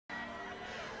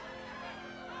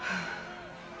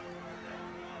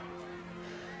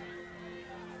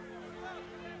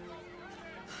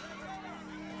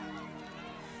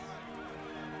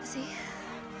See?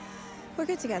 We're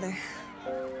good together.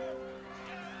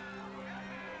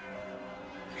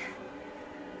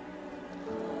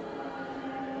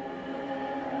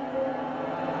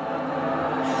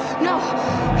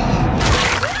 No!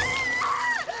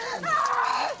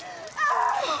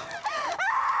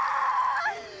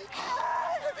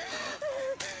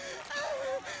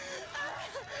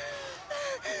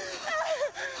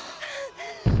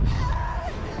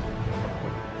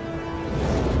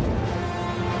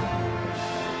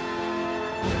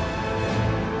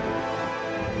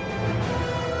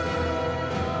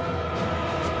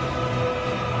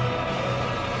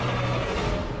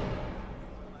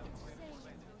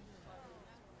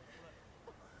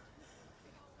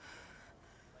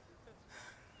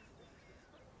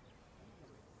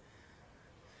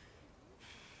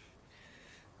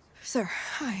 Sir,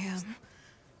 I am.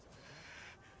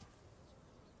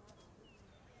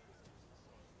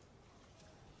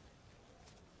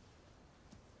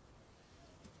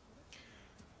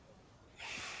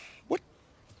 What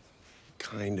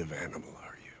kind of animal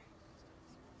are you?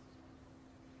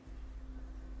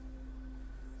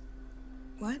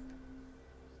 What?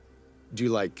 Do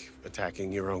you like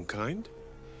attacking your own kind?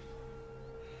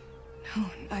 No,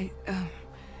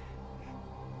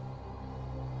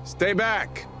 Stay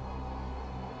back!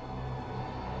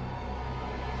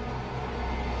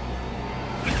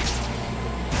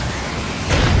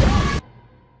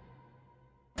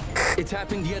 It's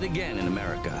happened yet again in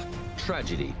America.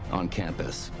 Tragedy on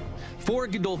campus. 4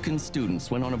 Godolphin students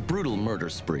went on a brutal murder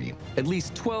spree. At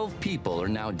least 12 people are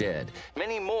now dead.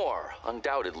 Many more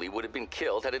undoubtedly would have been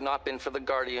killed had it not been for the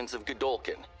Guardians of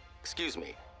Godolphin. Excuse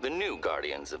me, the new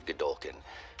Guardians of Godolphin.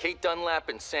 Kate Dunlap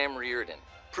and Sam Reardon,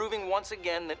 proving once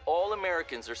again that all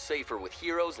Americans are safer with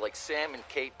heroes like Sam and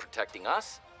Kate protecting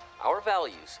us, our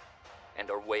values, and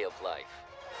our way of life.